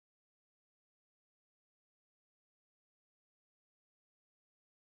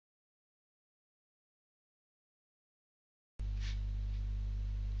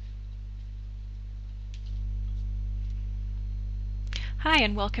Hi,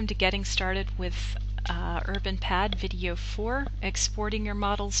 and welcome to Getting Started with Ürban PAD Video 4, exporting your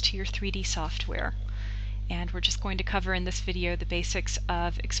models to your 3D software. And we're just going to cover in this video the basics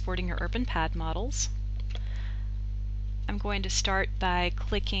of exporting your Ürban PAD models. I'm going to start by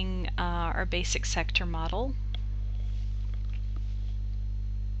clicking our basic sector model.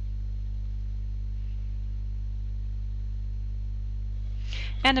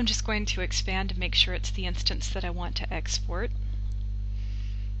 And I'm just going to expand to make sure it's the instance that I want to export.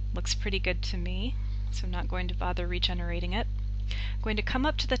 Looks pretty good to me, so I'm not going to bother regenerating it. I'm going to come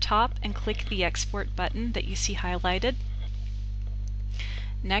up to the top and click the export button that you see highlighted.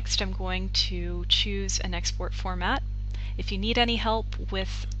 Next, I'm going to choose an export format. If you need any help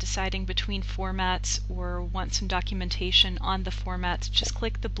with deciding between formats or want some documentation on the formats, just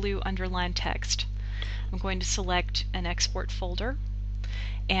click the blue underlined text. I'm going to select an export folder.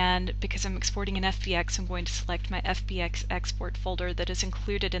 And because I'm exporting an FBX, I'm going to select my FBX export folder that is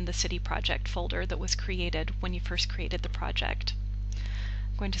included in the City Project folder that was created when you first created the project.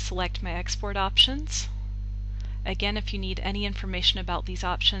 I'm going to select my export options. Again, if you need any information about these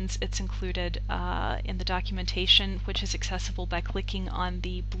options, it's included in the documentation, which is accessible by clicking on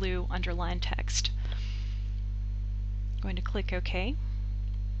the blue underlined text. I'm going to click OK.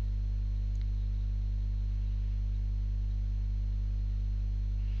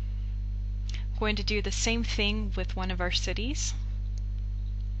 Going to do the same thing with one of our cities.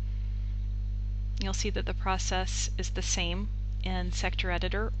 You'll see that the process is the same in Sector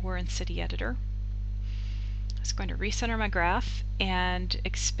Editor or in City Editor. I'm just going to recenter my graph and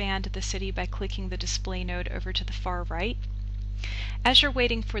expand the city by clicking the display node over to the far right. As you're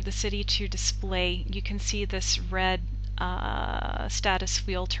waiting for the city to display, you can see this red status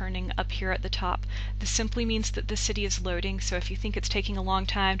wheel turning up here at the top. This simply means that the city is loading, so if you think it's taking a long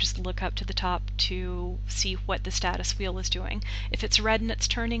time, just look up to the top to see what the status wheel is doing. If it's red and it's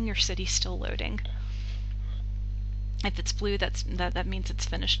turning, your city's still loading. If it's blue, that means it's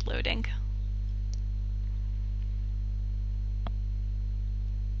finished loading.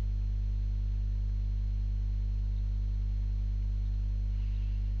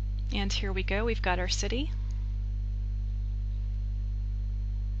 And here we go, we've got our city.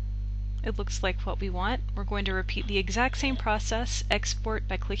 It looks like what we want. We're going to repeat the exact same process, export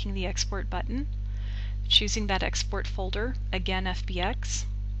by clicking the export button, choosing that export folder, again FBX,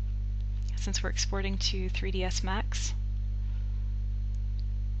 since we're exporting to 3ds Max.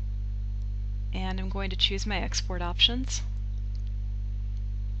 And I'm going to choose my export options.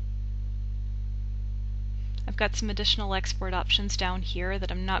 I've got some additional export options down here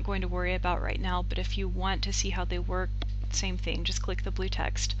that I'm not going to worry about right now, but if you want to see how they work, same thing, just click the blue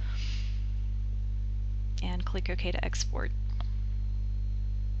text and click OK to export.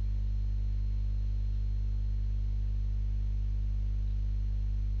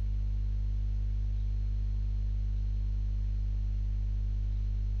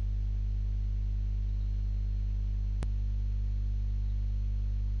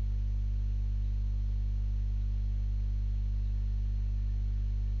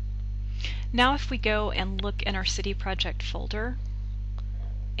 Now if we go and look in our City Project folder,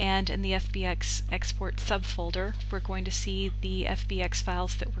 and in the FBX export subfolder, we're going to see the FBX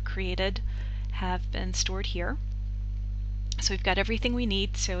files that were created have been stored here. So we've got everything we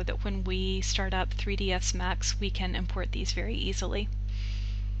need so that when we start up 3ds Max, we can import these very easily.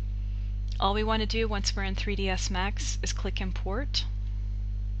 All we want to do once we're in 3ds Max is click Import.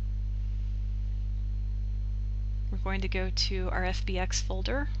 We're going to go to our FBX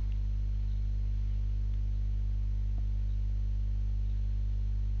folder.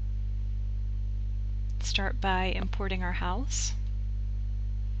 Start by importing our house.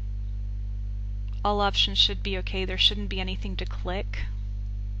 All options should be okay. There shouldn't be anything to click.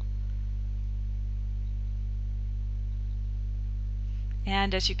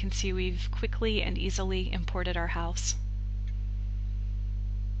 And as you can see, we've quickly and easily imported our house.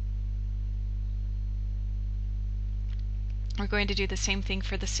 We're going to do the same thing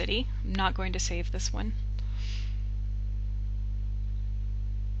for the city. I'm not going to save this one.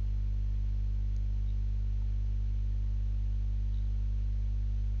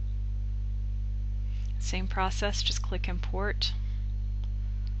 Same process, just click Import,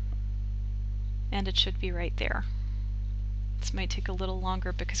 and it should be right there. This might take a little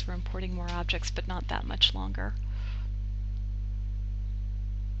longer because we're importing more objects, but not that much longer.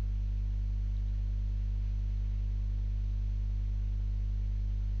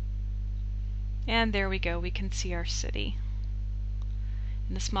 And there we go, we can see our city.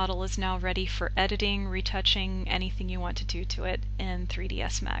 And this model is now ready for editing, retouching, anything you want to do to it in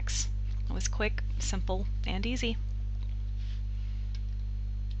 3ds Max. It was quick, simple, and easy.